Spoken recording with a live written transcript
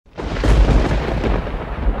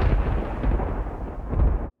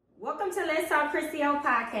KrissyO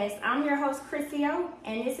podcast. I'm your host, KrissyO,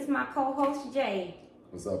 and this is my co-host, Jay.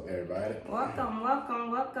 What's up, everybody? Welcome.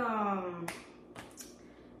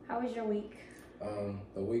 How was your week?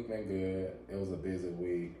 The week been good. It was a busy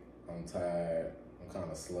week. I'm tired. I'm kind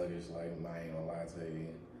of sluggish, like, I ain't gonna lie to you.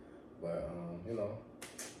 But,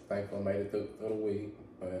 thankful I made it through the week.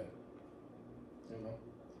 But,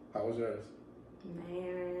 how was yours?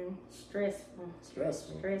 Man, stressful.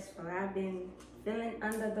 Stressful? I've been feeling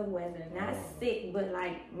under the weather. Not sick, but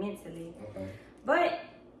like mentally. Okay. But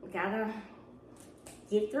gotta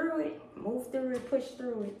get through it, move through it, push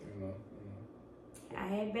through it. I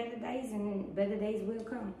had better days, and better days will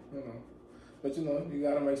come. But you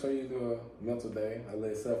gotta make sure you do a mental day, a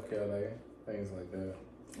little self-care day, things like that.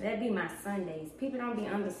 That'd be my Sundays. People don't be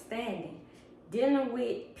understanding. Dealing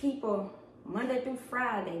with people Monday through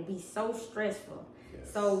Friday be so stressful.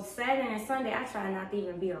 Yes. So Saturday and Sunday, I try not to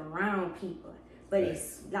even be around people. But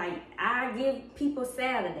it's like, I give people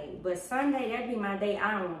Saturday, but Sunday, that'd be my day.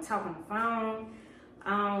 I don't want to talk on the phone.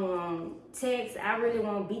 I don't want to text. I really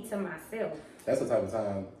want to be to myself. That's the type of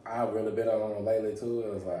time I've really been on lately too.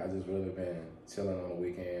 It was like I just really been chilling on the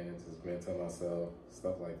weekend, just been to myself,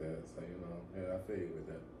 stuff like that. So, I feel you with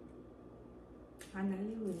that. I know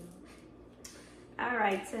you will. All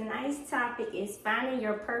right, tonight's topic is finding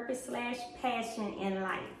your purpose / passion in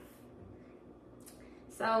life.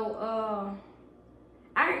 So,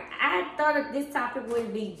 I thought that this topic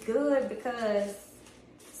would be good because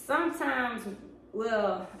sometimes,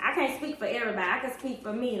 well, I can't speak for everybody. I can speak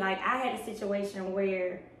for me. Like, I had a situation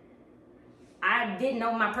where I didn't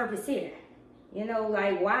know my purpose here.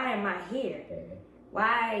 Like, why am I here?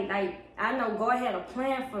 Why, like, I know God had a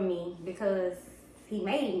plan for me because He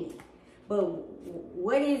made me. But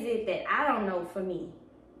what is it that I don't know for me?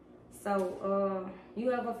 So,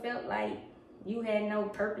 you ever felt like you had no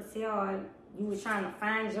purpose here, or you was trying to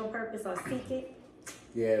find your purpose or seek it?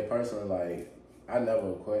 Yeah, personally, like, I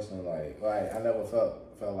never questioned, like I never felt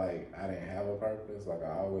like I didn't have a purpose. Like,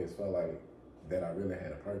 I always felt like that I really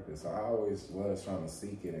had a purpose. So I always was trying to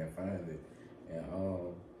seek it and find it. And,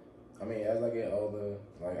 as I get older,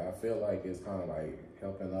 like, I feel like it's kind of like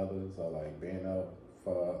helping others or like being up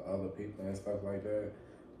for other people and stuff like that.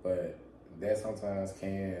 But that sometimes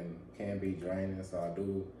can be draining. So I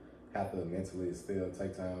do have to mentally still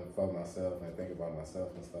take time for myself and think about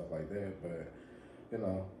myself and stuff like that. But,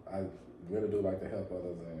 I really do like to help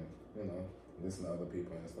others and, listen to other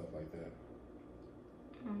people and stuff like that.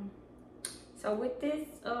 So with this,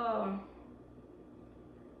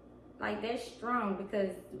 like, that's strong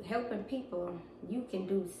because helping people, you can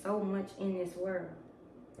do so much in this world.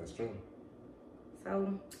 That's true.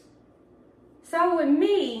 So with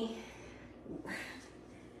me,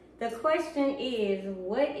 the question is,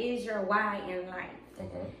 what is your why in life?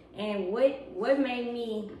 Okay. And what made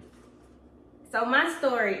me... So my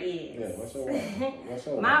story is... Yeah, what's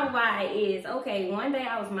your why? My why is, okay, one day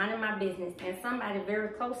I was minding my business and somebody very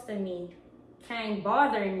close to me came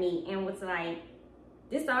bothering me and was like,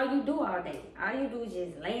 this all you do all day. All you do is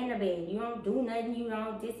just lay in the bed. You don't do nothing. You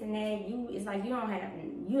don't this and that. It's like you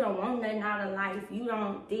don't want nothing out of life. You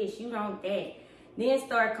don't this, you don't that. Then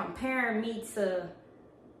start comparing me to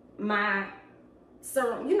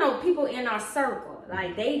people in our circle.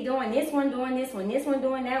 Like, they doing this one, doing this one, this one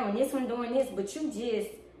doing that one, this one doing this, but you just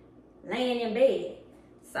laying in bed.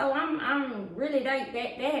 So I'm really, that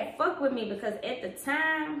had fucked with me because at the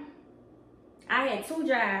time, I had 2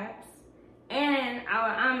 jobs. And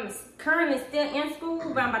I'm currently still in school,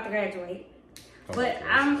 but I'm about to graduate. But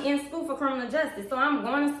I'm in school for criminal justice. So I'm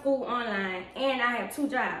going to school online, and I have 2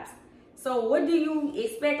 jobs. So what do you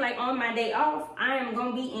expect, like, on my day off? I am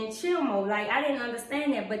going to be in chill mode. Like, I didn't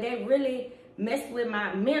understand that, but that really messed with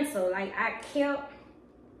my mental. Like, I kept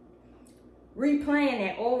replaying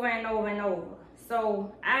it over and over and over.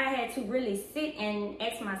 So I had to really sit and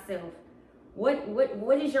ask myself,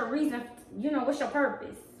 what is your reason? What's your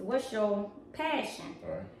purpose? What's your passion?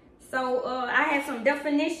 All right. So I have some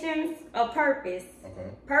definitions of purpose. Okay.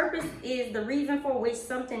 Purpose is the reason for which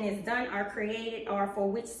something is done or created or for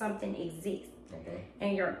which something exists. Okay.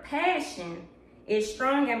 And your passion is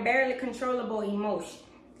strong and barely controllable emotion.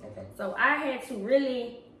 Okay. So I had to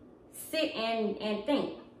really sit and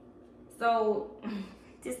think. So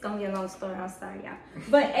this is gonna be a long story, I'm sorry, y'all.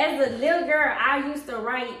 But as a little girl, I used to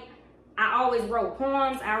write. I always wrote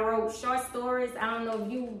poems. I wrote short stories. I don't know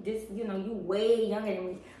if you way younger than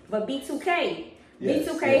me, but B2K. Yes,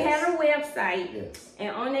 B2K yes. had a website. Yes.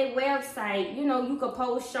 And on that website, you could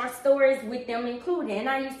post short stories with them included. And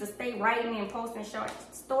I used to stay writing and posting short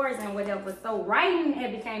stories and whatever. So writing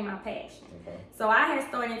had became my passion. Okay. So I had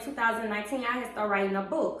started in 2019, I had started writing a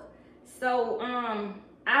book. So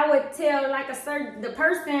I would tell like the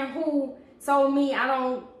person who told me I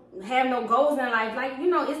don't have no goals in life, like, you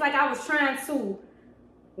know, it's like I was trying to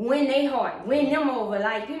win they heart, win them over,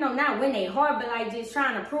 like, you know, not win their heart, but like just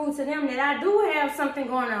trying to prove to them that I do have something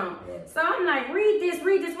going on. Right. So I'm like, read this,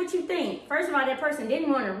 what you think? First of all, that person didn't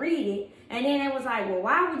want to read it, and then it was like, well,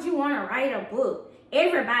 why would you want to write a book?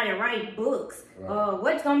 Everybody write books. Right.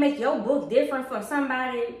 What's gonna make your book different for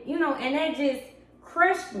somebody, you know? And that just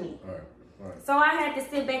crushed me. Right. So I had to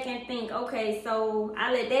sit back and think, okay, so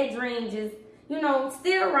I let that dream just, you know,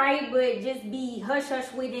 still write, but just be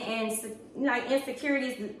hush-hush with it, and like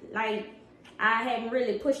insecurities, like I hadn't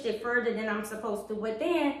really pushed it further than I'm supposed to. But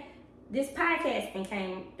then this podcasting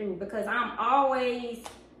came through, because I'm always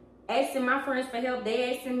asking my friends for help.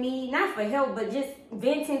 They asking me, not for help, but just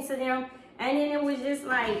venting to them. And then it was just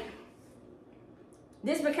like,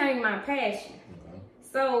 this became my passion. Okay.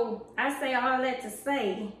 So I say all that to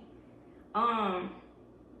say, and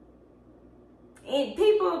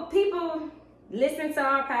people listen to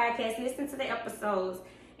our podcast, listen to the episodes,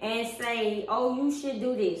 and say, oh, you should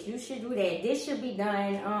do this, you should do that, this should be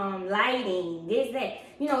done, lighting, this, that.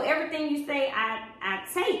 You know, everything you say, I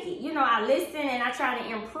take it. You know, I listen and I try to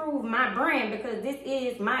improve my brand, because this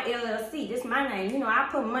is my LLC, this is my name. You know, I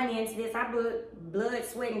put money into this, I put blood,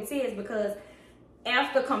 sweat, and tears, because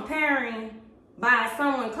after comparing by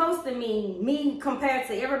someone close to me compared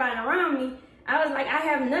to everybody around me, I was like, I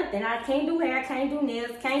have nothing. I can't do hair, can't do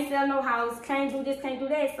nails, can't sell no house, can't do this, can't do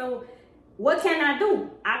that. So what can I do?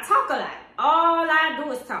 I talk a lot. All I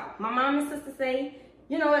do is talk. My mom and sister say,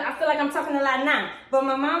 you know, I feel like I'm talking a lot now, but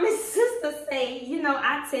my mom and sister say, you know,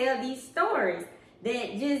 I tell these stories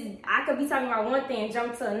that just, I could be talking about one thing and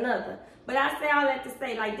jump to another. But I say all that to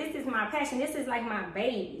say, like, this is my passion. This is like my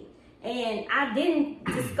baby. And I didn't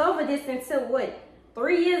discover this until,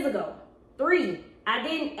 3 years ago? 3. I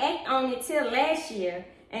didn't act on it till last year.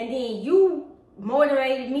 And then you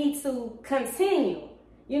motivated me to continue.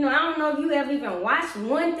 You know, I don't know if you ever even watched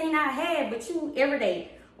one thing I had, but you every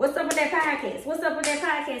day, what's up with that podcast? What's up with that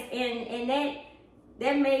podcast? And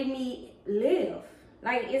that made me live.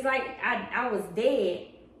 Like, it's like I was dead.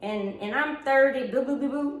 And I'm 30, boo, boo, boo,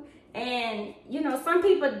 boo. And, you know, some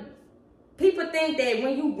people think that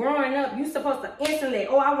when you growing up, you're supposed to instantly,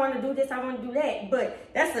 oh, I want to do this, I want to do that. But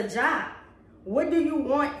that's a job. What do you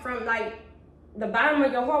want from, like, the bottom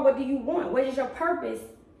of your heart? What do you want? What is your purpose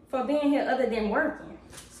for being here other than working?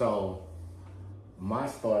 So my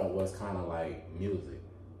start was kind of like music.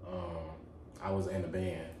 I was in a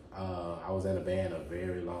band. I was in a band a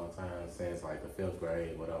very long time, since like the 5th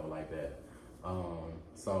grade, whatever like that.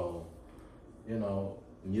 So, you know,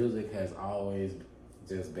 music has always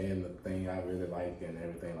just been the thing I really like and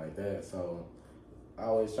everything like that. So I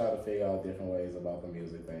always try to figure out different ways about the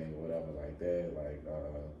music thing, whatever like that, like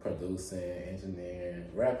producing, engineering.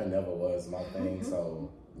 Rapping never was my thing,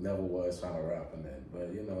 so never was trying to rap in that.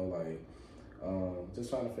 But, you know, like, just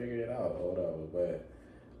trying to figure it out or whatever. But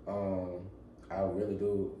I really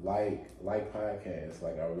do like podcasts.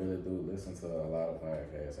 Like, I really do listen to a lot of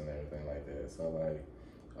podcasts and everything like that. So, like,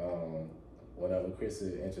 whenever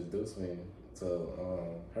Krissy introduced me to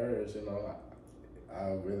hers, you know,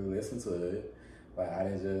 I really listened to it. Like, I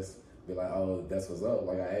didn't just be like, oh, that's what's up.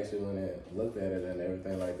 Like, I actually went and looked at it and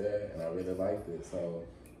everything like that, and I really liked it. So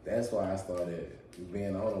that's why I started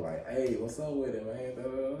being on it, like, hey, what's up with it, man? Da,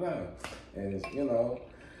 da, da, da. And, you know,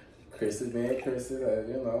 Krissy being Krissy,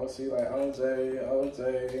 you know, she like, OJ.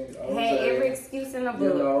 Had every excuse in the book.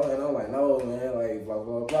 You know, and I'm like, no, man, like, blah,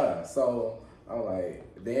 blah, blah. So I'm like,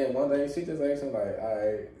 then one day she just asked me, like, all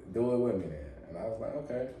right, do it with me then. And I was like,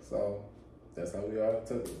 okay. So that's how we are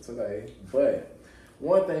today. But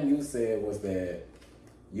one thing you said was that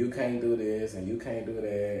you can't do this, and you can't do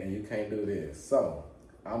that, and you can't do this. So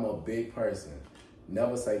I'm a big person.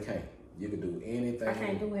 Never say can't. You can do anything. I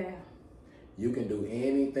can't do hair. You can do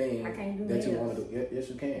anything I can't do that nails. you want to do. Yes,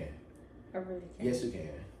 you can. I really can. Yes, you can.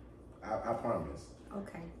 I promise.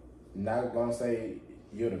 Okay. Not gonna say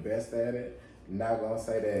you're the best at it. Not gonna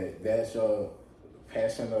say that that's your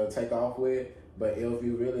passion to take off with. But if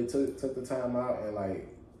you really took the time out and like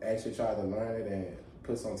actually tried to learn it and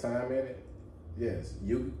put some time in it, yes,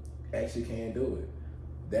 you actually can do it.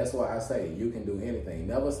 That's why I say you can do anything.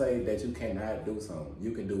 Never say that you cannot do something.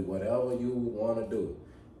 You can do whatever you want to do.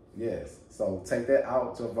 Yes. So take that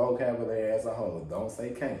out your vocabulary as a whole. Don't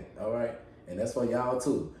say can't, all right? And that's for y'all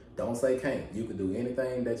too. Don't say can't. You can do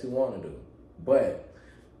anything that you want to do. But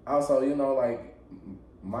also, you know, like,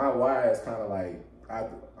 my why is kind of like,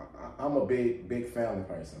 I'm a big family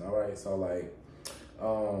person, all right? So, like,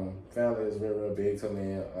 family is real big to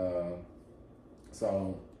me.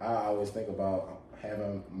 So I always think about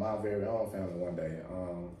having my very own family one day.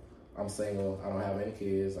 I'm single. I don't have any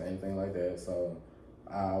kids or anything like that. So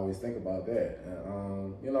I always think about that.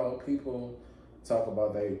 And, you know, people talk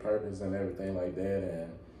about their purpose and everything like that.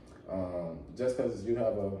 And just because you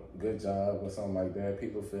have a good job or something like that,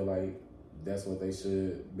 people feel like that's what they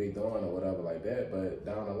should be doing or whatever like that. But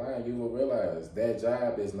down the line, you will realize that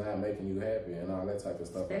job is not making you happy and all that type of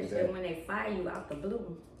stuff. Especially like that. when they fire you out the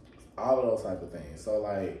blue. All of those type of things. So,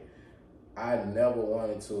 like, I never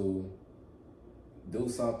wanted to do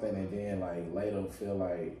something and then, like, later feel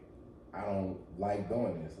like I don't like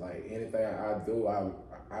doing this. Like, anything I do,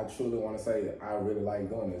 I truly want to say I really like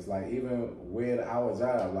doing this. Like, even with our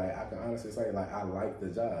job, like, I can honestly say, like, I like the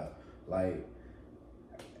job. Like,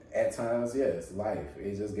 at times, yes, life,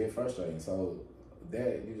 it just get frustrating. So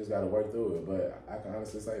that, you just got to work through it. But I can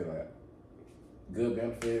honestly say, like, good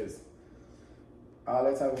benefits, all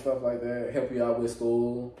that type of stuff like that, help you out with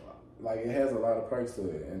school. Like, it has a lot of perks to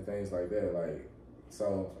it and things like that. Like,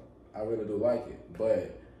 so I really do like it.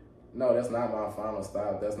 But no, that's not my final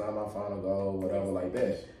stop. That's not my final goal, whatever like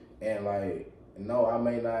that. And, like, no, I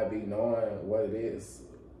may not be knowing what it is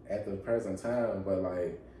at the present time, but,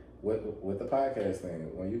 like, with the podcast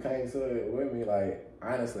thing, when you came to it with me, like,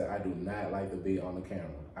 honestly, I do not like to be on the camera.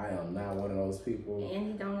 I am not one of those people. And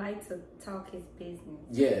he don't like to talk his business.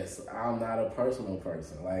 Yes, I'm not a personal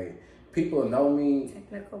person. Like, people know me.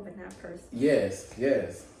 Technical, but not personal.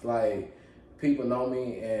 Yes. Like, people know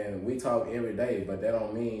me and we talk every day, but that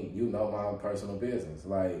don't mean you know my personal business.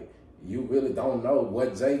 Like, you really don't know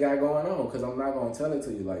what Jay got going on, because I'm not going to tell it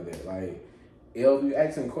to you like that. Like, if you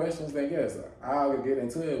asking questions, then yes, I'll get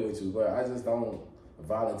into it with you, but I just don't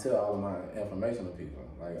volunteer all of my information to people.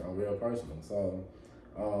 Like, I'm real personal. So,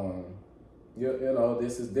 you know,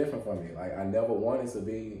 this is different for me. Like, I never wanted to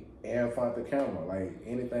be in front of the camera. Like,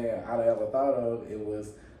 anything I'd ever thought of, it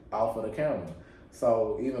was off of the camera.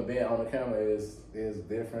 So even being on the camera is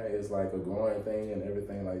different. It's like a growing thing and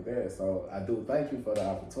everything like that. So I do thank you for the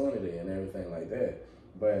opportunity and everything like that.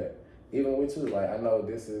 But even with you, like, I know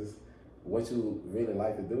this is what you really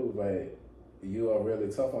like to do, but you are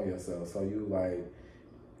really tough on yourself. So you, like,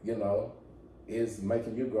 you know, it's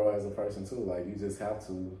making you grow as a person too. Like, you just have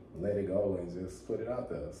to let it go and just put it out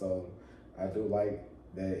there. So I do like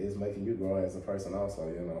that it's making you grow as a person also,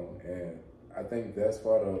 you know. And I think that's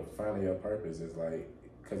part of finding your purpose, is like,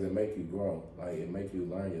 because it make you grow. Like, it make you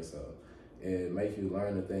learn yourself. It make you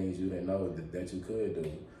learn the things you didn't know that you could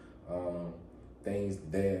do. Things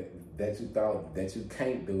that you thought that you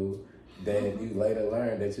can't do, that you later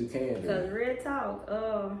learn that you can do. Because real talk,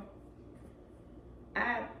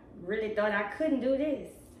 I really thought I couldn't do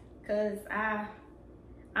this. Because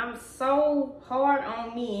I'm so hard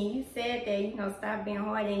on me. And you said that, you know, stop being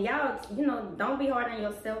hard. And y'all, you know, don't be hard on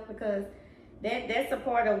yourself, because that's a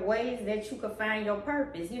part of ways that you can find your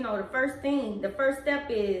purpose. You know, the first step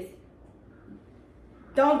is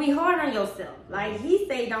don't be hard on yourself. Like he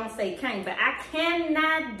say, don't say can't, but I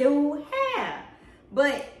cannot do hair.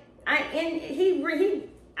 But I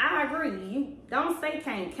agree. You don't say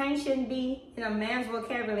can't. Can't shouldn't be in a man's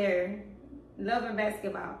vocabulary. Loving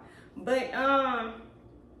basketball, but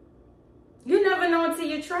you never know until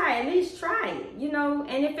you try. At least try it, you know.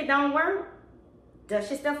 And if it don't work, dust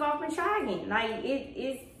your stuff off and try again. Like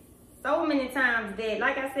it's so many times that,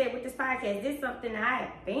 like I said with this podcast, this is something that I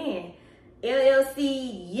have been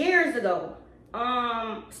LLC years ago.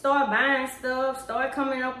 Start buying stuff, start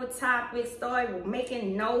coming up with topics, start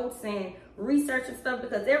making notes and researching stuff,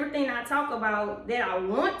 because everything I talk about that I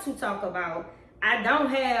want to talk about, I don't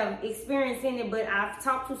have experience in it, but I've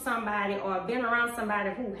talked to somebody or been around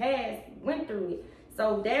somebody who has went through it.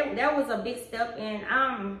 So that was a big step,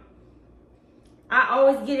 and I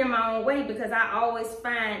always get in my own way because I always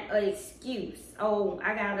find an excuse. Oh,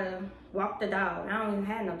 I gotta walk the dog. I don't even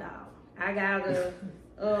have no dog. I gotta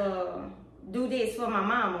do this for my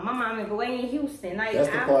mama. My mama is way in Houston. Like, that's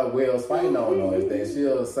the part Will's fighting on, though, is that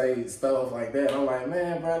she'll say stuff like that. I'm like,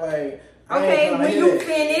 man, bro, like, okay, when you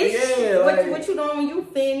finish, yeah, like, what you doing when you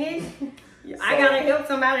finish? So, I gotta help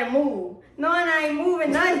somebody move. No, and I ain't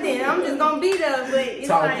moving nothing. I'm just gonna be there. But it's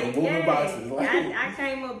like, yeah, boxes, like. I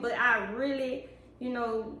came up, but I really, you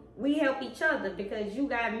know, we help each other, because you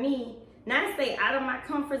got me. Not to say out of my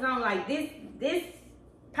comfort zone, like this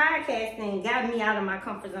podcasting got me out of my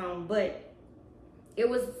comfort zone, but it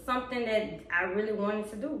was something that I really wanted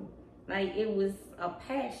to do. Like, it was a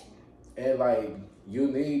passion. And, like, you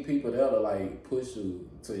need people there to, like, push you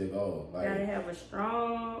to your goal. Like, gotta have a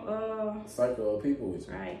strong circle of people with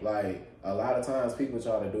you. Right. Like, a lot of times people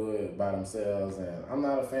try to do it by themselves, and I'm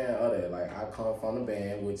not a fan of that. Like, I come from the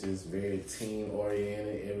band, which is very team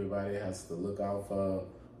oriented. Everybody has to look out for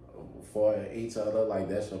for each other. Like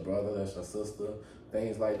that's your brother, that's your sister,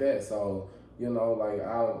 things like that. So you know, like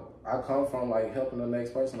I come from like helping the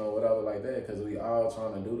next person or whatever like that, because we all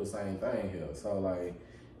trying to do the same thing here. So like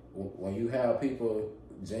when you have people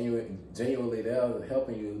genuinely there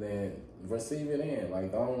helping you, then receive it in.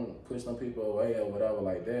 Like don't push them people away or whatever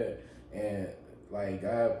like that. And like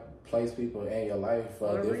God placed people in your life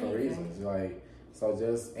for different reasons. Like so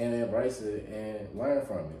just and embrace it and learn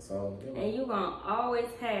from it. So you know. And you gonna always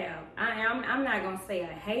have I'm not gonna say a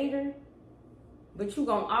hater, but you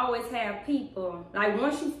gonna always have people, like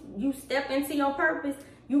once you step into your purpose,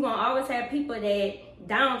 you gonna always have people that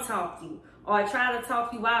down talk you or try to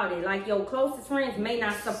talk you out of it. Like your closest friends may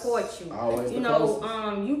not support you. Always you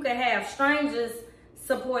know, you could have strangers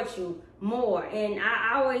support you more. And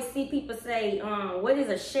I always see people say, what is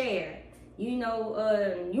a share? You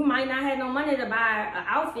know, you might not have no money to buy an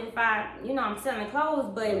outfit if I'm selling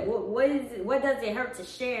clothes, but what does it hurt to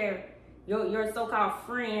share your so-called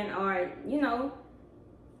friend or,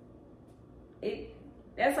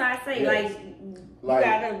 that's why I say, yes. you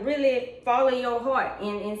gotta really follow your heart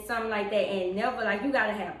in something like that, and never, like, you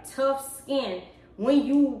gotta have tough skin when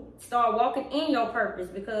you start walking in your purpose,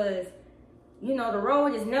 because, the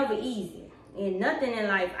road is never easy. And nothing in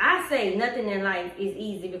life, I say nothing in life is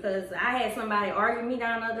easy, because I had somebody argue me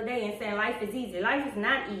down the other day and saying life is easy. Life is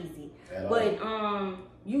not easy. But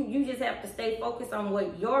you just have to stay focused on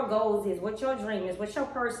what your goals is, what your dream is, what your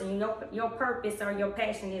person, your purpose or your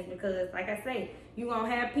passion is, because like I say, you're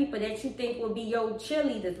gonna have people that you think will be your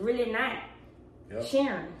cheerleaders, really not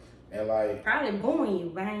cheering. And like probably booing you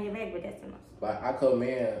behind your back, but that's enough. Like I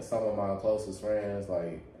commend some of my closest friends,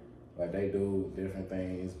 like they do different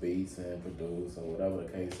things, beats and produce or whatever the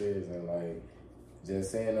case is, and like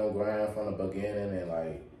just seeing them grind from the beginning, and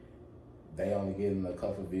like they only getting a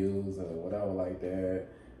couple views or whatever like that.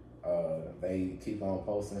 They keep on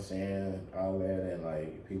posting, sharing all that, and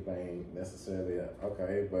like people ain't necessarily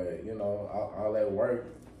okay, but all that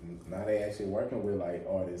work. Now they actually working with like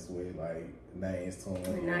artists with like names to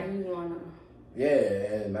them. And now you wanna. Yeah,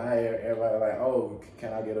 and now everybody like, oh,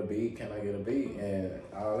 can I get a beat? Can I get a beat? And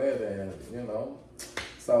all that, and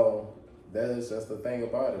so that is just the thing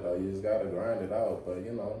about it though. You just gotta grind it out, but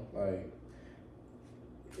like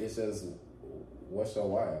it's just what's your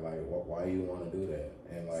why? Like why you want to do that?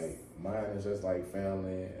 And like mine is just like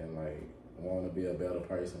family and like want to be a better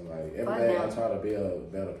person. Like every day I try to be a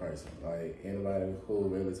better person. Like anybody who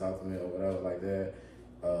really talk to me or whatever like that.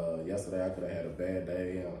 Yesterday I could have had a bad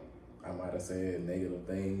day. I might have said negative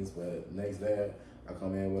things, but next day I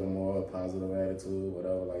come in with a more positive attitude,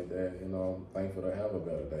 whatever like that. I'm thankful to have a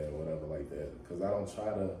better day or whatever like that. Because I don't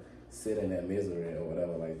try to sit in that misery or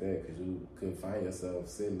whatever like that, because you could find yourself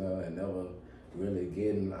sitting there and never really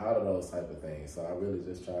getting out of those type of things. So I really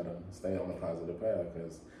just try to stay on a positive path,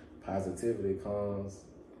 because positivity comes,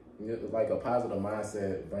 like a positive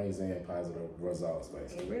mindset brings in positive results,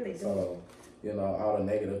 basically. It really does. So, all the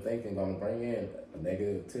negative thinking gonna bring in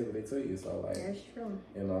negativity to you. So like that's true.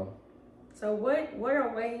 So what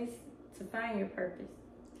are ways to find your purpose?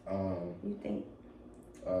 You think?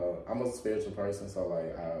 I'm a spiritual person, so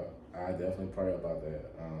like I definitely pray about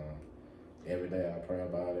that. Every day I pray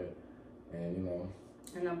about it, and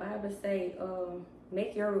And the Bible say,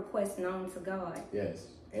 make your request known to God. Yes,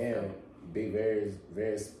 and be very,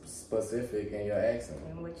 very specific in your accent.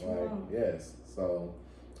 And what you want. Yes, so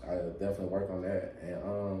I definitely work on that,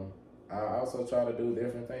 and I also try to do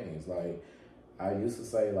different things. Like I used to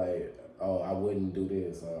say, like, oh, I wouldn't do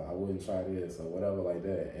this, or I wouldn't try this, or whatever like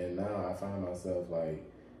that. And now I find myself like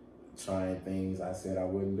trying things I said I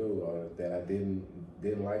wouldn't do, or that I didn't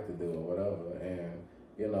like to do, or whatever. And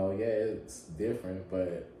it's different,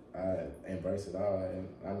 but I embrace it all, and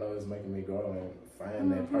I know it's making me grow and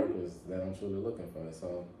find that purpose that I'm truly looking for.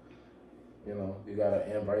 So, you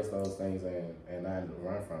gotta embrace those things and not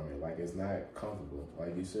run from it. Like it's not comfortable.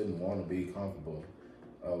 Like you shouldn't want to be comfortable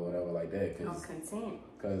or whatever like that.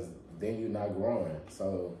 Because then you're not growing.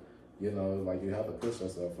 So, like you have to push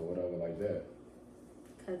yourself or whatever like that.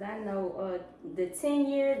 Because I know the 10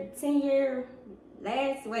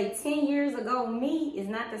 years ago me is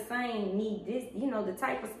not the same me. This, the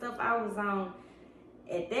type of stuff I was on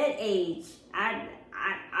at that age, I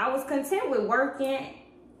was content with working,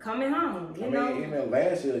 coming home, even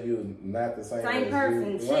last year you not the same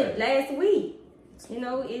person. Shit, last week.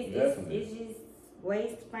 Definitely. It's just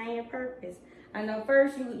ways to find your purpose. I know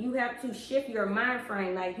first you have to shift your mind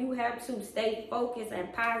frame. Like you have to stay focused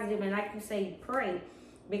and positive, and like you say, pray.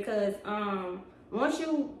 Because once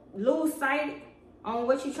you lose sight on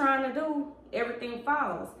what you're trying to do, everything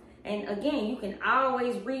falls. And again, you can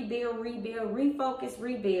always rebuild, refocus,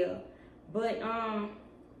 rebuild. But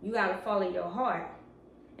You gotta follow your heart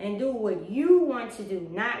and do what you want to do,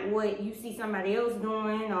 not what you see somebody else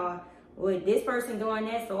doing or what this person doing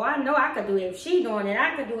that. So I know I could do it. If she doing it,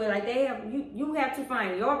 I could do it. Like you have to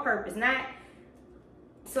find your purpose, not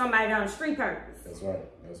somebody down the street purpose. That's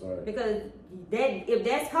right. Because if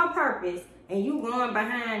that's her purpose and you going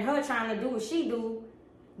behind her trying to do what she do,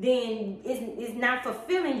 then it's not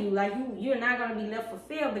fulfilling you. Like you're not gonna be left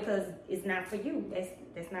fulfilled because it's not for you.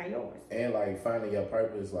 That's not yours. And like finding your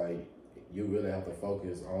purpose, like you really have to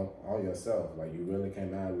focus on yourself. Like you really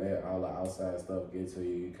cannot let all the outside stuff get to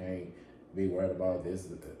you. You can't be worried about this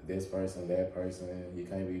person, that person. You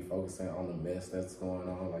can't be focusing on the mess that's going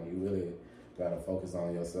on. Like you really gotta focus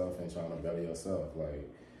on yourself and trying to better yourself. Like,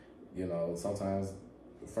 you know, sometimes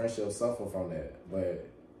friendships suffer from that. But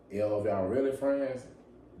if y'all really friends,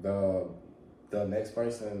 the next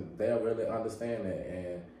person, they'll really understand that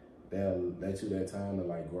and they'll let you that time to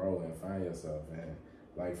like grow and find yourself. And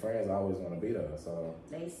like friends always want to be there, so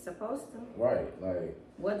they supposed to. Right, like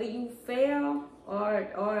whether you fail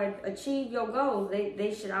or achieve your goals,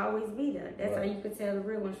 they should always be there. That's how you could tell the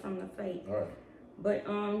real ones from the fake. Right. But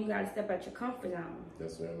you gotta step out your comfort zone.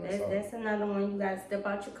 That's another one. You gotta step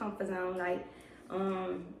out your comfort zone. Like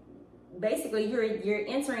basically you're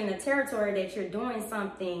entering a territory that you're doing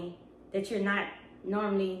something that you're not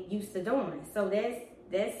normally used to doing. So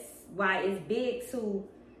that's why it's big to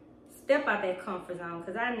step out that comfort zone.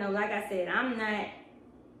 Because I know, like I said, I'm not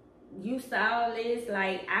used to all this.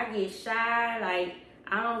 Like I get shy. Like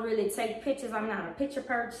I don't really take pictures. I'm not a picture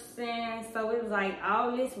person. So it was like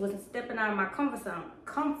all this was stepping out of my comfort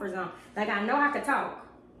zone. Like I know I could talk.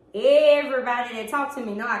 Everybody that talked to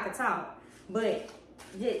me know I could talk. But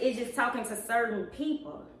it's just talking to certain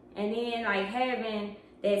people. And then like having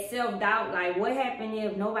that self-doubt, like what happened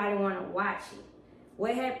if nobody want to watch it?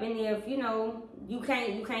 What happened if, you know, you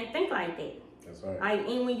can't think like that? That's right. Like,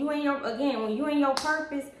 and when you in your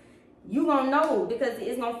purpose, you gonna know because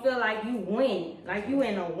it's gonna feel like you winning, like you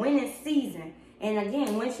in a winning season. And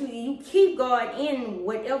again, once you keep God in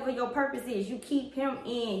whatever your purpose is, you keep him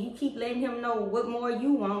in, you keep letting him know what more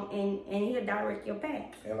you want, and he'll direct your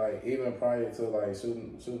path. And like even prior to like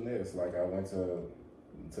shooting this, like I went to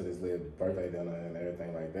this little birthday dinner and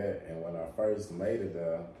everything like that. And when I first made it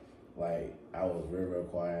there, like I was real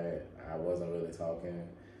quiet. I wasn't really talking,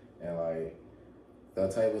 and like the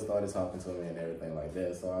table started talking to me and everything like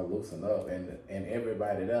that. So I loosened up, and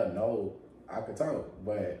everybody there know I could talk,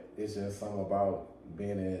 but it's just something about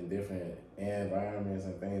being in different environments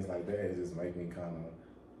and things like that. It just make me kind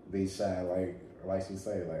of be shy, like she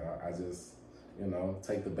say, like I just, you know,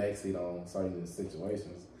 take the backseat on certain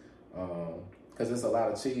situations, because it's a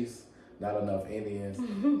lot of chiefs, not enough Indians,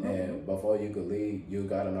 and before you could lead, you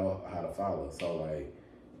gotta know how to follow. So like,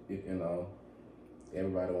 you know,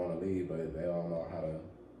 everybody want to lead, but they don't know how to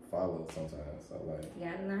follow sometimes. So like, you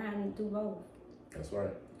gotta learn how to do both. That's right.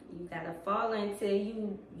 You gotta follow until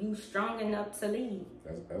you strong enough to lead.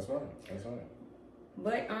 That's right. That's right.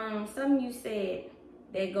 But something you said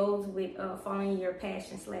that goes with following your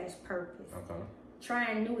passion / purpose. Okay.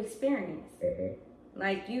 Trying new experience.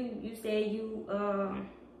 Like you said you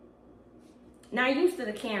not used to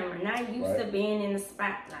the camera, not used to being in the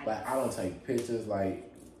spotlight. Like I don't take pictures.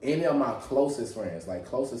 Like any of my closest friends, like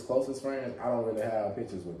closest friends, I don't really have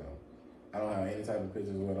pictures with them. I don't have any type of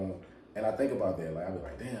pictures with them. And I think about that, like, I be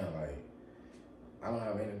like, damn, like, I don't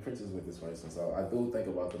have any pictures with this person. So I do think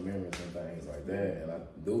about the memories and things like that. And I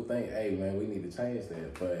do think, hey, man, we need to change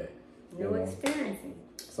that. But, new experiences.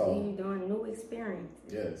 So you're doing new experiences.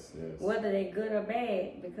 Yes. Whether they're good or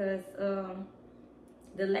bad. Because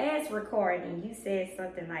the last recording, you said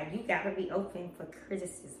something like, you got to be open for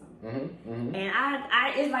criticism. And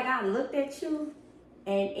I it's like I looked at you,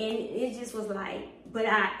 and it just was like, but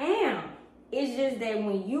I am. It's just that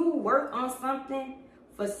when you work on something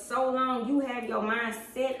for so long, you have your mind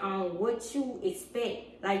set on what you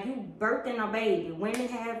expect. Like you birthing a baby. Women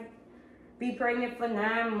be pregnant for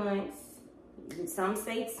 9 months. Some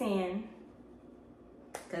say 10,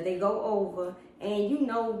 because they go over. And you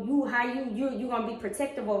know you're gonna be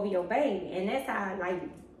protective over your baby. And that's how, like,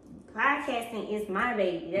 podcasting is my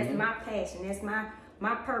baby. That's my passion. That's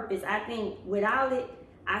my purpose. I think without it,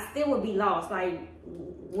 I still would be lost. Like,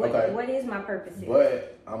 what is my purpose here?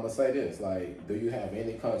 But I'm gonna say this: like, do you have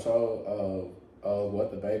any control of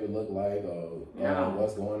what the baby look like, or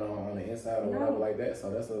what's going on the inside, or whatever like that? So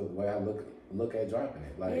that's the way I look at dropping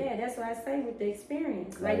it. Like, yeah, that's what I say with the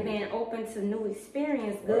experience. Like being open to new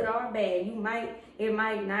experience, good or bad. It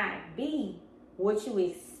might not be what you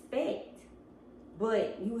expect,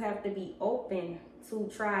 but you have to be open to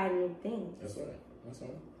try new things. That's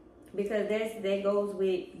right. Because that goes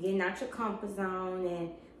with getting out your comfort zone and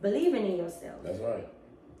believing in yourself. That's right.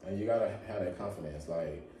 And you gotta have that confidence.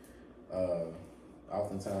 Like,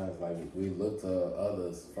 oftentimes, like, we look to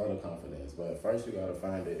others for the confidence, but first you gotta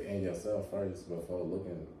find it in yourself first before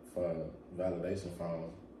looking for validation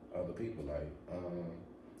from other people. Like,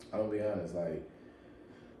 I'm gonna be honest, like,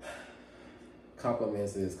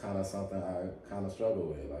 compliments is kind of something I kind of struggle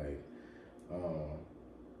with. Like,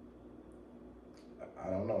 I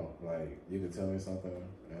don't know. Like, you could tell me something,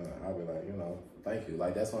 and I'll be like, thank you.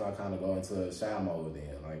 Like, that's when I kind of go into a shy mode.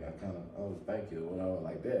 Then, like, I kind of, thank you, whatever,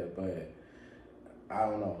 like that. But I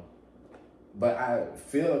don't know. But I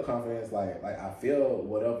feel the confidence. Like I feel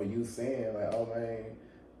whatever you saying. Like, oh man,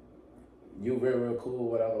 you real cool,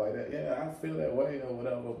 whatever, like that. Yeah, I feel that way or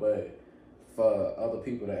whatever. But for other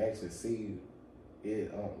people to actually see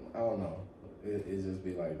it, I don't know. It just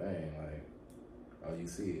be like, dang, like, oh, you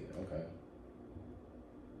see it, okay.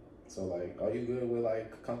 So, like, are you good with,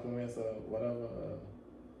 like, compliments or whatever?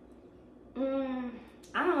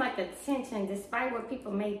 I don't like attention, despite what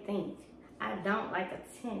people may think. I don't like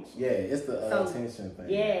attention. Yeah, it's the attention thing.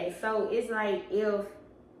 Yeah, so it's like if,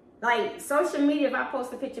 like, social media, if I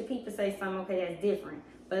post a picture, people say something, okay, that's different.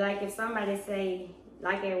 But, like, if somebody say,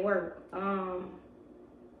 like at work,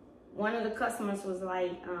 one of the customers was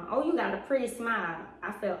like, oh, you got a pretty smile.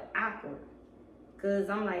 I felt awkward. Because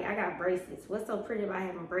I'm like, I got braces. What's so pretty about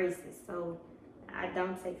having braces? So I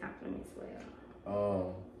don't take compliments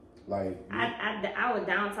well. Like, I would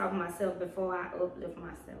down talk myself before I uplift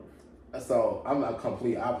myself. So I'm a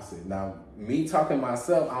complete opposite. Now, me talking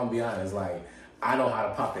myself, I'll be honest, like, I know how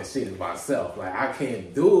to pop that shit myself. Like, I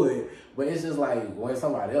can't do it, but it's just like when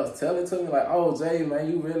somebody else tell it to me, like, oh, Jay, man,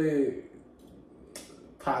 you really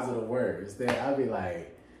positive words. Then I'll be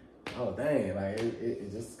like, oh, dang, like,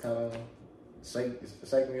 it just kind of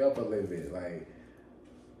shake me up a little bit. Like,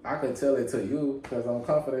 I could tell it to you because I'm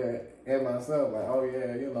confident in myself. Like, oh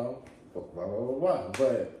yeah, blah, blah, blah, blah.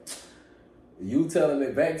 But you telling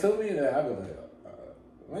it back to me, then I be like,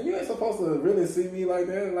 man, you ain't supposed to really see me like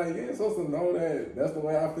that. Like, you ain't supposed to know that that's the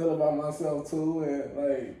way I feel about myself too. And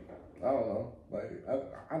like, I don't know. Like,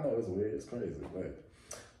 I know it's weird, it's crazy, but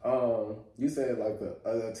you said like the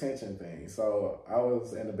attention thing. So I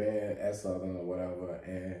was in the band at Southern or whatever,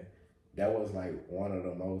 and that was like one of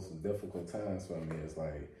the most difficult times for me. It's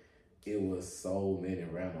like, it was so many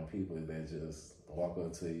random people that just walk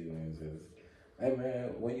up to you and just, hey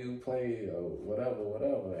man, when you play or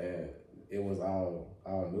whatever, and it was all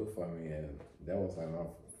new for me, and that was like my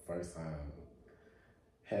first time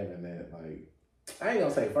having that. Like, I ain't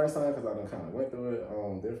gonna say first time because I done kind of went through it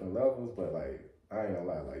on different levels, but like, I ain't gonna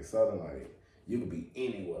lie, like Southern, like, you could be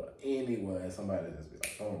anywhere, and somebody just be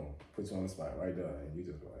like, boom, put you on the spot right there, and you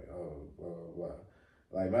just be like, oh, blah, blah, blah.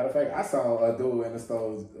 Like, matter of fact, I saw a dude in the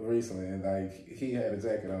stores recently, and like, he had a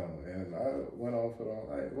jacket on, and I went on for him,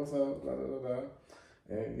 like, what's up, blah, blah, blah.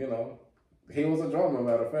 And, he was a drummer,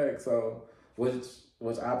 matter of fact, so,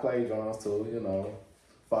 which I play drums too,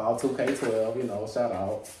 Fall 2K12, shout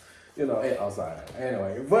out, outside.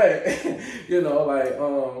 Anyway, but, like,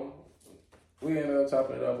 we ended up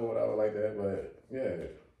chopping it up or whatever like that, but yeah,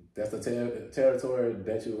 that's the territory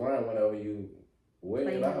that you learn whenever you wear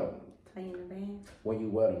it out. Playing the band? When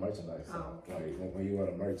you wear the merchandise. Oh, okay. Like, when you wear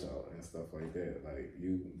the merch out and stuff like that, like,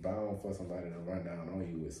 you bound for somebody to run down on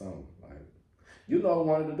you with something. Like,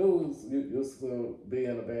 one of the dudes used to be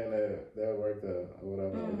in the band that worked there or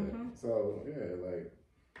whatever like that. So, yeah, like.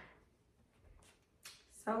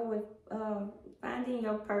 So, with finding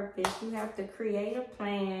your purpose, you have to create a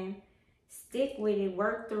plan, stick with it,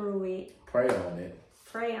 work through it. Pray on it.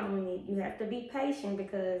 You have to be patient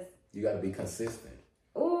because you got to be consistent.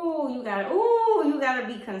 You gotta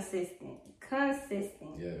be consistent.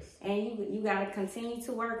 Yes. And you gotta continue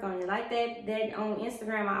to work on it. Like that on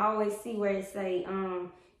Instagram, I always see where it say,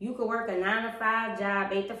 you could work a 9-to-5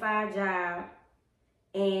 job, 8-to-5 job,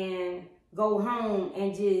 and go home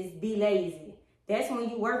and just be lazy. That's when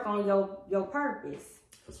you work on your purpose.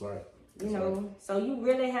 That's right. So you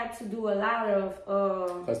really have to do a lot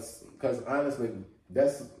of because honestly,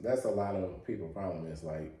 that's a lot of people's problem. Is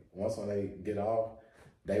like, once when they get off,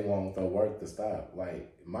 they want the work to stop.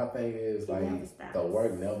 Like, my thing is, like, the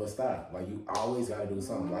work never stops. Like, you always gotta do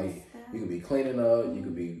something. Like, you could be cleaning up, you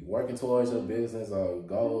could be working towards your business or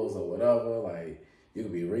goals or whatever. Like, you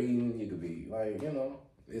could be reading, you could be like,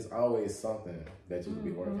 it's always something that you could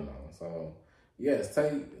be working on. So yes,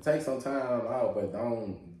 take some time out, but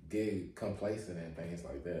don't get complacent and things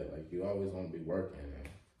like that. Like, you always want to be working and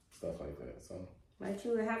stuff like that. So, but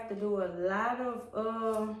you would have to do a lot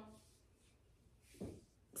of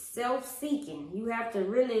self-seeking. You have to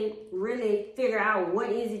really, really figure out what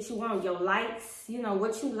is it you want, your likes, you know,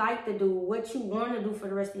 what you like to do, what you want to do for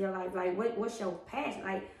the rest of your life. Like, what's your passion?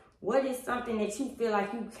 Like, what is something that you feel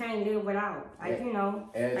like you can't live without? Like, you know,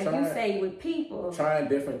 like you say with people. Trying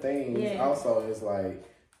different things also is like,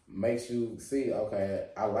 makes you see, okay,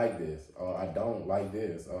 I like this, or I don't like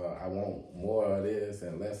this, or I want more of this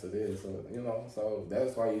and less of this, or, you know, so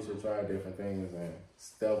that's why you should try different things and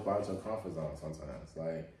step out your comfort zone sometimes.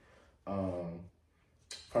 Like,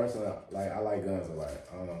 personally, like, I like guns a lot.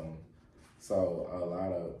 So a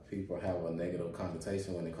lot of people have a negative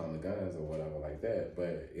connotation when it comes to guns or whatever like that.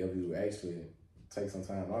 But if you actually take some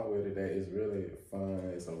time out with it, that is really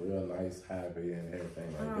fun. It's a real nice hobby and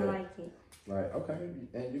everything like that. I don't like it. Like, okay,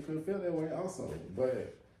 and you can feel that way also,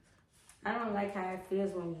 but I don't like how it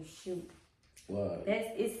feels when you shoot. What?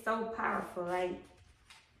 It's so powerful, like.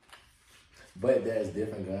 But there's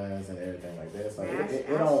different guns and everything like that. So it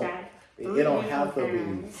don't have to be.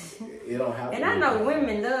 It don't have to. And I know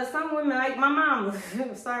women love, some women like my mama.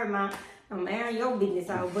 Sorry, Mom, I'm airing your business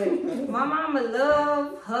out, but my mama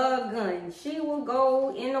love her gun. She will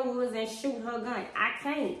go in the woods and shoot her gun. I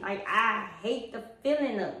can't. Like, I hate the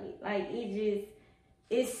feeling of it. Like,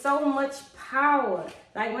 it's so much power.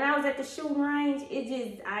 Like, when I was at the shooting range,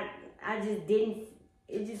 I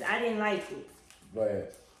didn't like it.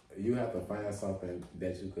 But you have to find something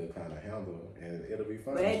that you could kind of handle, and it'll be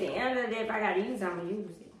fun. But at the end of the day, if I gotta use it, I'm gonna use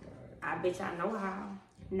it. Right. I bet y'all know how.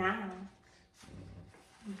 Now.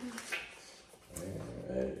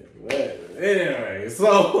 Anyway,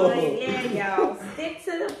 so. But yeah, y'all, stick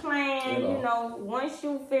to the plan. You know, once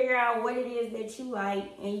you figure out what it is that you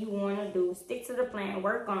like and you want to do, stick to the plan.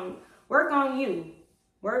 Work on you.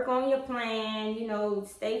 Work on your plan. You know,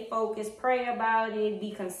 stay focused. Pray about it.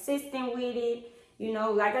 Be consistent with it. You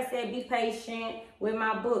know, like I said, be patient with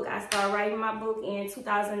my book. I started writing my book in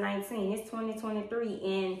 2019. It's 2023,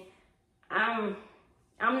 and I'm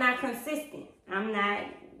not consistent. I'm not.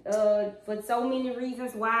 For so many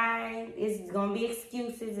reasons why. It's gonna be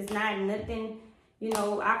excuses. It's not nothing, you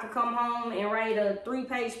know. I could come home and write a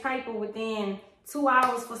 3-page paper within 2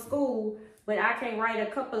 hours for school, but I can't write a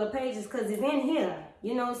couple of pages because it's in here,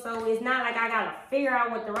 you know. So it's not like I gotta figure out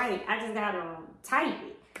what to write. I just gotta type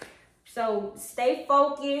it. So stay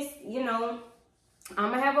focused, you know. I'm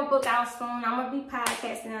gonna have a book out soon. I'm gonna be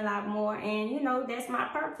podcasting a lot more, and you know, that's my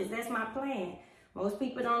purpose. That's my plan. Most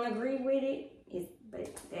people don't agree with it.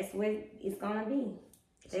 But that's what it's gonna be.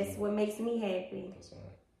 That's what makes me happy. That's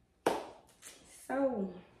right. So,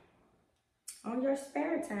 on your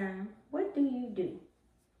spare time, what do you do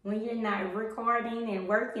when you're not recording and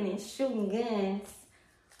working and shooting guns?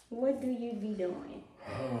 What do you be doing?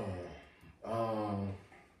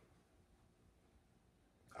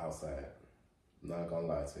 Outside. I'm not gonna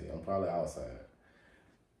lie to you. I'm probably outside.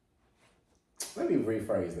 Let me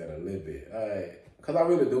rephrase that a little bit. Cause I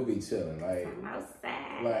really do be chilling. Like, I'm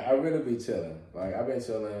outside. Like, I really be chilling. Like, I've been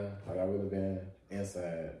chilling. Like, I really been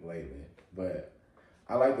inside lately. But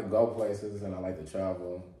I like to go places and I like to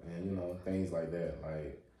travel and, you know, things like that.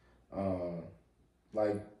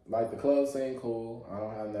 Like the club scene, cool. I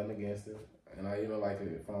don't have nothing against it. And I even like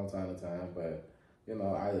it from time to time. But, you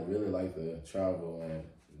know, I really like to travel and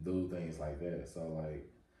do things like that. So, like,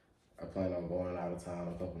 I plan on going out of town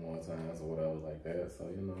a couple more times or whatever like that.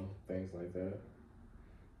 So, you know, things like that.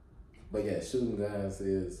 But yeah, shooting guns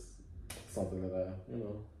is something that I, you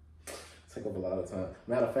know, take up a lot of time.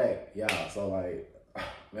 Matter of fact, yeah, so like,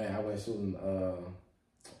 man, I went shooting,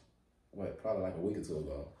 probably like a week or two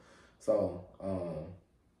ago. So,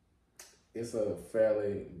 it's a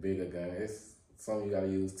fairly bigger gun. It's something you gotta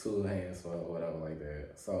use 2 hands for or whatever like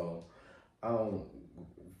that. So,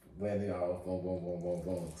 went it off, boom, boom, boom, boom,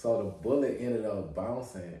 boom. So the bullet ended up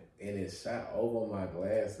bouncing and it shot over my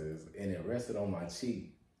glasses and it rested on my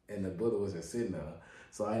cheek. And the bullet was just sitting there.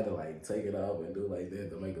 So I had to like take it up and do like that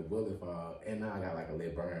to make the bullet fall. And now I got like a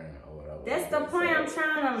lit burn or whatever. That's the point I'm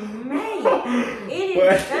trying to make. It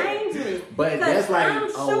is dangerous. But that's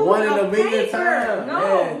like a 1 in a million time.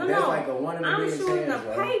 No. That's like a 1 in a million chance. I'm shooting a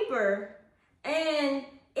paper and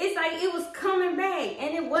it's like it was coming back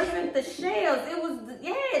and it wasn't the shells. It was,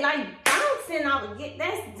 like bouncing off.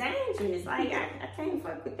 That's dangerous. Like, I can't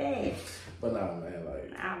fuck with that. But nah, man,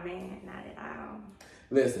 like. Nah, man, not at all.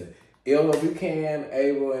 Listen, if you can,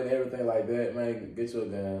 able, and everything like that, man, get you a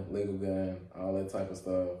gun, legal gun, all that type of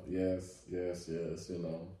stuff. Yes, you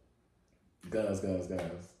know. Guns.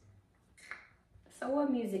 So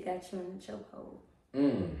what music got you in the chokehold?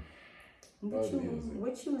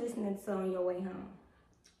 What you listening to on your way home?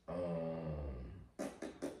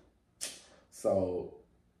 So,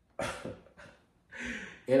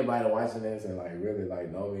 anybody watching this and like really like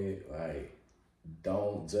know me, like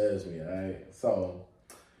don't judge me, alright? So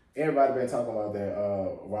everybody been talking about that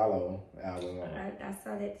Rollo album. I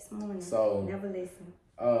saw that this morning. So never listened.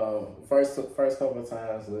 First couple of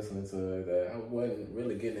times listening to it, I wasn't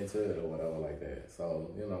really getting into it or whatever like that.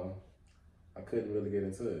 So, you know, I couldn't really get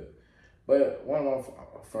into it. But one of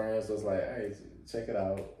my friends was like, hey, check it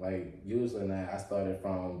out. Like, usually now I started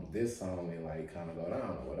from this song and like kind of go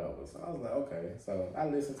down or whatever. So I was like, okay. So I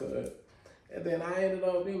listened to it. And then I ended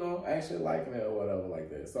up, you know, actually liking it or whatever like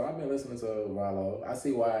that. So I've been listening to Rollo. I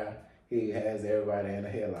see why he has everybody in the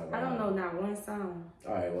headline. I don't know not one song.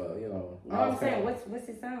 All right, well, you know. You know what I'm saying? What's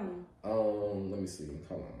his song? Let me see.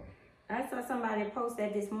 Hold on. I saw somebody post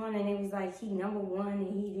that this morning. It was like he #1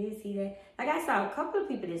 and he this, he that. Like I saw a couple of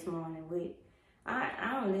people this morning with.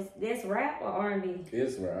 I don't listen. That's rap or R&B?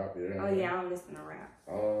 It's rap, yeah. Oh yeah, I don't listen to rap.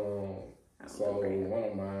 So one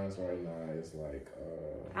of mine right now is like.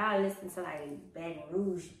 I listen to like Baton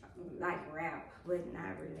Rouge, like rap, but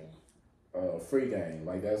not really. Free Game,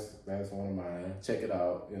 like that's one of mine. Check it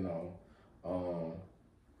out, you know.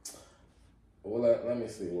 Well, let me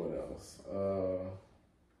see what else.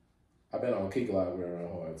 I've been on Key Glock very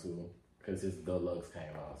hard too, cause his Deluxe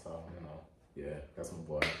came out, so you know, yeah, that's my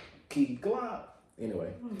boy Key Glock.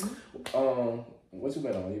 Anyway, what you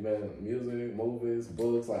been on? You been music, movies,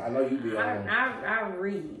 books? Like I know you be on. I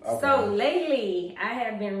read. Okay. So lately, I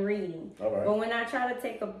have been reading. All right. But when I try to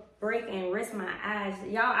take a break and rest my eyes,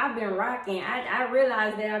 y'all, I've been rocking. I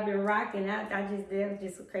realized that I've been rocking. That was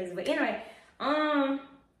just crazy. But anyway,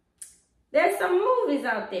 there's some movies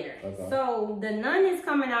out there. Okay. So The Nun is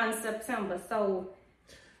coming out in September. So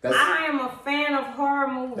I am a fan of horror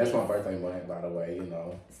movies. That's my birthday month, by the way, you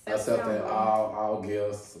know. Accepting all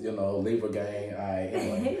gifts, you know, Libra gang.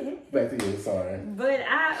 Anyway, back to you, sorry. But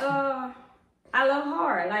I love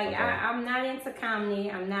horror. Like, okay. I'm not into comedy.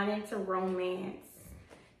 I'm not into romance.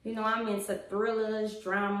 You know, I'm into thrillers,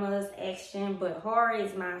 dramas, action, but horror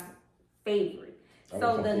is my favorite.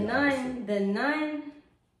 So The Nun,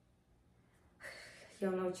 you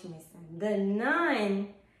don't know what you're missing. The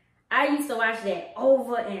Nun, I used to watch that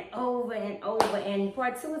over and over and over. And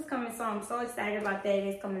part 2 is coming, so I'm so excited about that.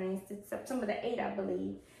 It's coming in September the 8th, I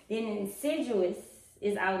believe. Then Insidious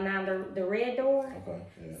is out now, the Red Door. Okay,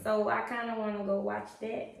 yeah. So I kind of want to go watch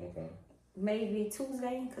that. Okay. Maybe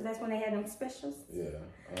Tuesday, because that's when they had them specials. Yeah.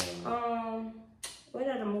 What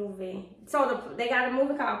other movie? So they got a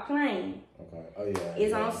movie called Plane. Okay. Oh, yeah.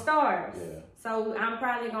 It's on Stars. Yeah. So I'm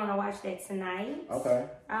probably going to watch that tonight. Okay.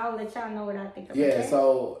 I'll let y'all know what I think about that. Yeah,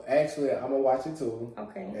 so actually, I'm going to watch it too.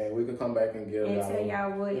 Okay. And we could come back and give y'all. Tell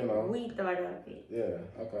y'all what we thought of it. Yeah,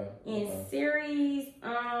 okay. In series,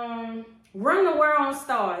 Run the World on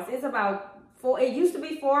Stars. It's about 4, it used to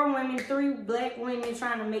be 4 women, 3 black women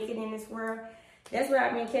trying to make it in this world. That's what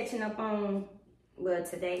I've been catching up on. Well,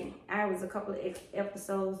 today I was a couple of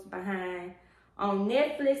episodes behind. On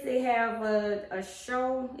Netflix, they have a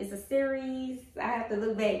show. It's a series. I have to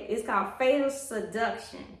look back. It's called Fatal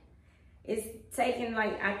Seduction. It's taking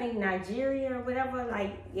like, I think Nigeria or whatever.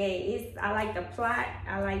 Like, yeah, I like the plot.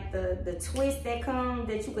 I like the twist that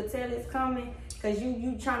you could tell is coming. Cause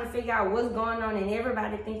you trying to figure out what's going on and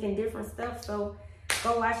everybody thinking different stuff. So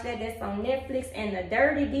go watch that. That's on Netflix. And The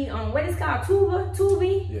Dirty D on what is called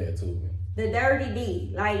Tubi? Yeah, Tubi. The Dirty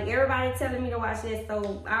D. Like everybody telling me to watch that,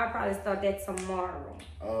 so I'll probably start that tomorrow.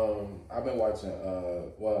 I've been watching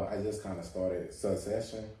well, I just kinda started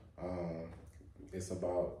Succession. It's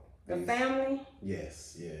about the family?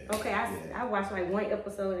 Yes, yeah. Okay, I watched like 1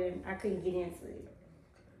 episode and I couldn't get into it.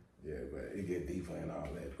 Yeah, but it get deeper and all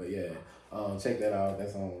that. But yeah, check that out.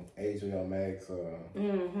 That's on HBO Max or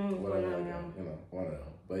whatever. You know, one of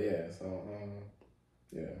them. But yeah, so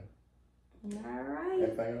yeah. All right.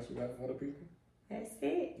 Anything else you got for the people? That's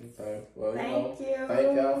it. Okay. Well, thank you.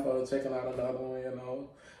 Thank y'all for checking out another one. You know,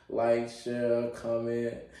 like, share,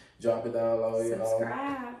 comment, drop it down low.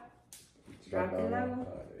 Subscribe. Drop it low.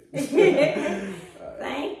 All right.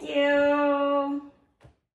 Thank you.